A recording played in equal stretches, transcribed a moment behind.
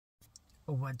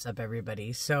What's up,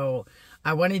 everybody? So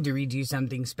I wanted to read you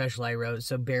something special I wrote,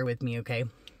 so bear with me, okay?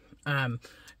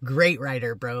 Great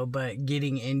writer, bro, but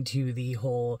getting into the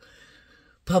whole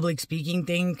public speaking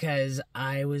thing, because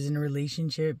I was in a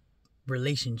relationships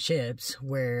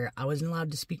where I wasn't allowed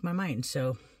to speak my mind.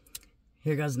 So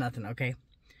here goes nothing, okay?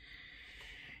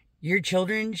 Your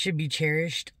children should be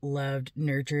cherished, loved,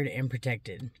 nurtured, and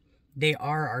protected. They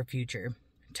are our future.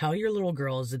 Tell your little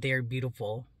girls that they are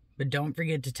beautiful, but don't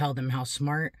forget to tell them how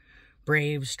smart,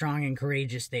 brave, strong, and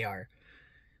courageous they are.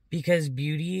 Because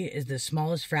beauty is the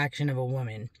smallest fraction of a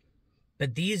woman,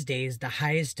 but these days the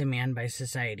highest demand by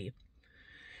society.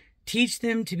 Teach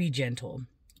them to be gentle,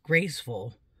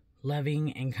 graceful,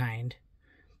 loving, and kind.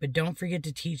 But don't forget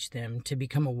to teach them to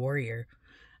become a warrior,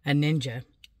 a ninja.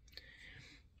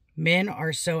 Men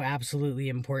are so absolutely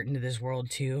important to this world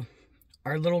too.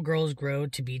 Our little girls grow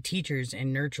to be teachers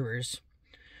and nurturers.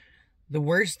 The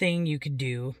worst thing you could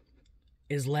do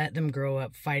is let them grow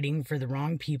up fighting for the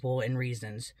wrong people and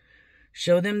reasons.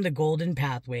 Show them the golden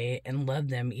pathway and love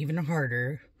them even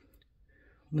harder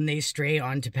when they stray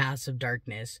onto paths of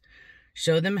darkness.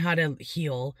 Show them how to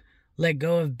heal, let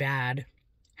go of bad,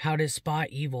 how to spot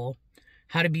evil,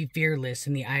 how to be fearless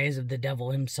in the eyes of the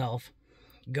devil himself.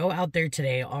 Go out there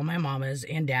today, all my mamas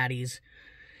and daddies,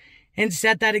 and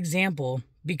set that example,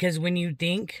 because when you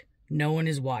think no one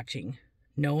is watching,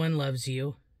 no one loves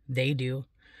you, they do.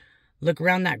 Look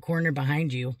around that corner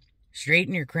behind you,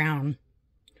 straighten your crown.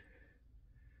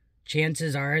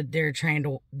 Chances are they're trying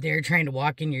to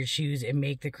walk in your shoes and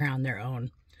make the crown their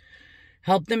own.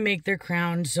 Help them make their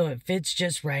crown so it fits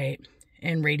just right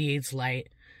and radiates light.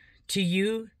 To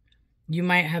you, you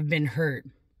might have been hurt,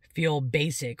 feel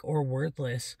basic or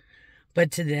worthless,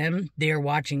 but to them, they are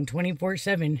watching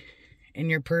 24/7 and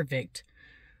you're perfect,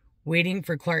 waiting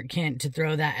for Clark Kent to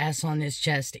throw that S on his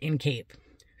chest and cape.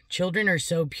 Children are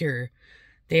so pure.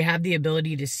 They have the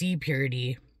ability to see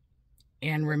purity.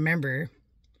 And remember,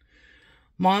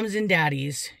 moms and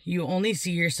daddies, you only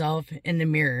see yourself in the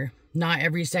mirror, not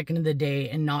every second of the day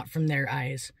and not from their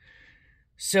eyes.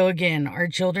 So again, our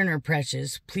children are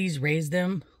precious. Please raise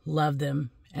them, love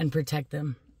them, and protect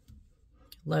them.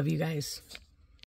 Love you guys.